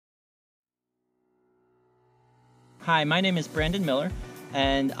Hi, my name is Brandon Miller,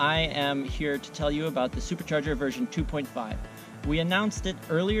 and I am here to tell you about the SuperCharger version 2.5. We announced it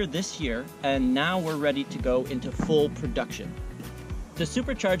earlier this year, and now we're ready to go into full production. The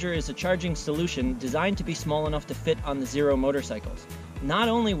SuperCharger is a charging solution designed to be small enough to fit on the Zero motorcycles. Not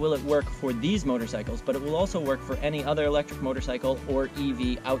only will it work for these motorcycles, but it will also work for any other electric motorcycle or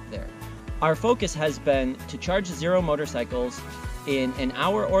EV out there. Our focus has been to charge Zero motorcycles in an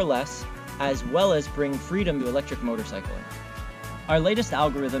hour or less, as well as bring freedom to electric motorcycling. Our latest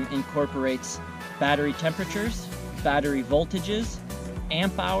algorithm incorporates battery temperatures, battery voltages,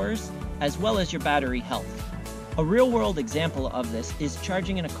 amp hours, as well as your battery health. A real-world example of this is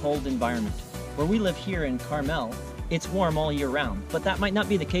charging in a cold environment. Where we live here in Carmel, it's warm all year round, but that might not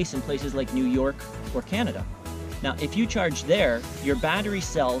be the case in places like New York or Canada. Now, if you charge there, your battery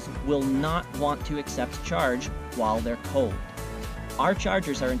cells will not want to accept charge while they're cold. Our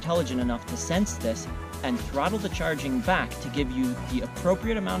chargers are intelligent enough to sense this and throttle the charging back to give you the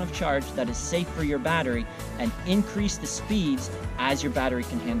appropriate amount of charge that is safe for your battery and increase the speeds as your battery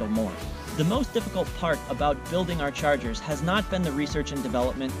can handle more. The most difficult part about building our chargers has not been the research and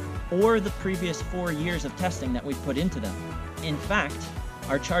development or the previous 4 years of testing that we've put into them. In fact,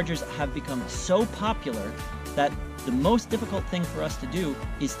 our chargers have become so popular that the most difficult thing for us to do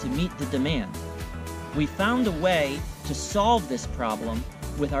is to meet the demand. We found a way to solve this problem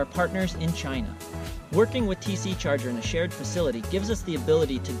with our partners in China. Working with TC Charger in a shared facility gives us the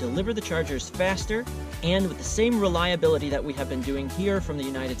ability to deliver the chargers faster and with the same reliability that we have been doing here from the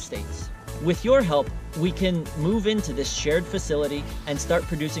United States. With your help, we can move into this shared facility and start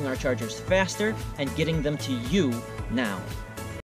producing our chargers faster and getting them to you now.